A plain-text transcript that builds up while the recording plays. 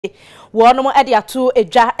Wonom ede ato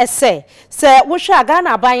edwa ese se wo hwe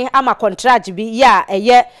Ghana ban ama contract bi ya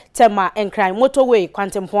eye tema enkran motorway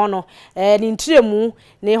kwantempon no ni ntiremu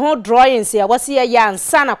ne ho drawings ya wase ya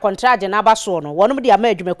ansa na contract na ba so no wonom de ama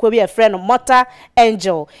adwumakuo bi e frɛ no Motor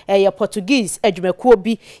Angel ye Portuguese adwumakuo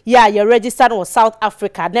bi ya register no South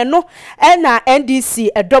Africa ne no na NDC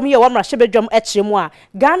edom ye womra hyebedwom ekyeremu a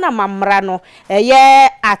Ghana mamra no ye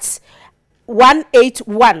at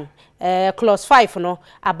 181 clause 5 no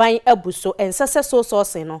aban abuso ensese so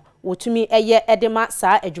source no wotumi eye edema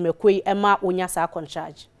saa adwumakoi ema onya saa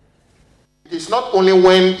contract. It's not only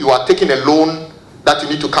when you are taking a loan that you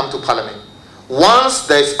need to come to parliament. Once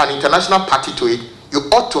there's an international party to it, you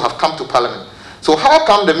ought to have come to parliament. So how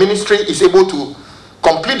come the ministry is able to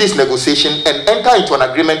complete this negotiation and enter into an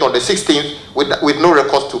agreement on the 16th with no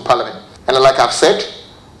recourse to parliament? And like I've said,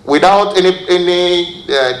 without any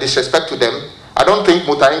disrespect to them, I don't think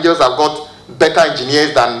Motor Angels have got better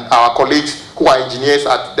engineers than our colleagues who are engineers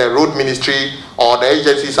at the road ministry or the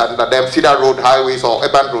agencies under them, feeder road, highways or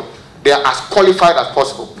urban road. They are as qualified as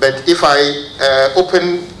possible. But if I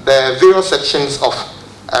open the various sections of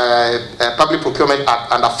Public Procurement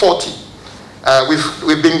Act under 40,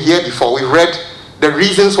 we've been here before. We've read the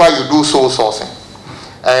reasons why you do sole sourcing.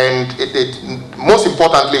 And most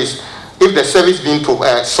importantly is if the service being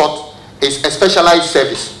sought is a specialized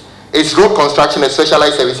service. Is road construction a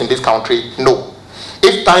specialized service in this country? No.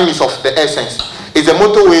 If time is of the essence, is the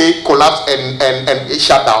motorway collapsed and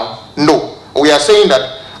shut down? No. We are saying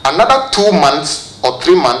that another 2 months or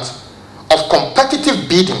 3 months of competitive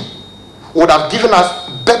bidding would have given us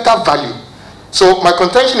better value. So my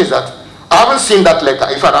contention is that I haven't seen that letter.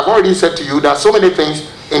 In fact, I've already said to you there are so many things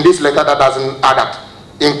in this letter that doesn't add up,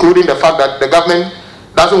 including the fact that the government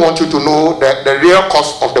doesn't want you to know the real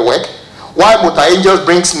cost of the work. Why Motor Angels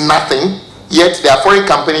brings nothing, yet they are foreign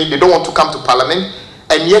company, they don't want to come to parliament,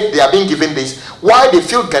 and yet they are being given this. Why they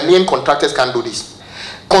feel Ghanaian contractors can do this?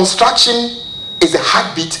 Construction is the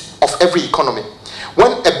heartbeat of every economy.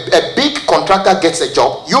 When a big contractor gets a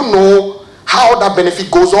job, you know how that benefit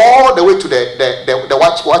goes all the way to the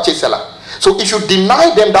watch seller. So if you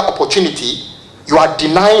deny them that opportunity, you are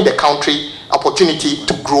denying the country opportunity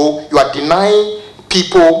to grow, you are denying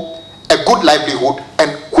people a good livelihood,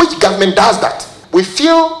 and which government does that? We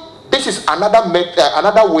feel this is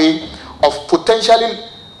another way of potentially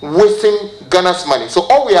wasting Ghana's money. So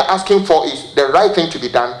all we are asking for is the right thing to be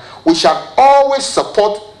done. We shall always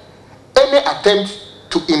support any attempt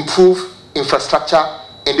to improve infrastructure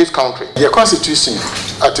in this country. The Constitution,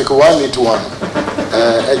 Article 181,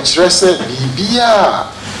 addresses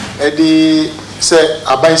Bibia, say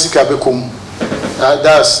Abaisika Bekum.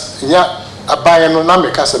 That's Abayano na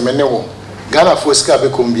meka se mene wo Ghana Fosika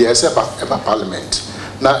bekom bia se ba parliament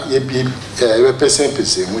na ye bi we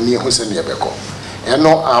pese muni hu se ne beko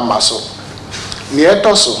eno amaso ne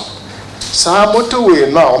etoso sa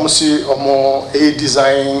motorway na omsi omo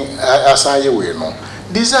design asan ye we no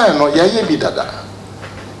design no ya ye bi dada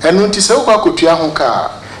eno nti se kwa kotua ho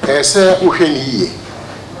ka se wohwe ni yie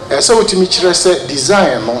se wotimi kire se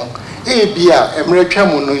design no bia emretwa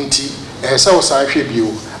mu no nti se wo san hwe bio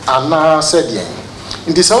ana said yen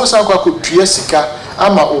in the south san kwa kotua sika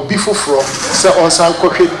ama obi foforo se onsan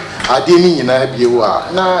kohwe ade ni nyina biewo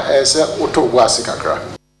a na se oto gwa sika kra.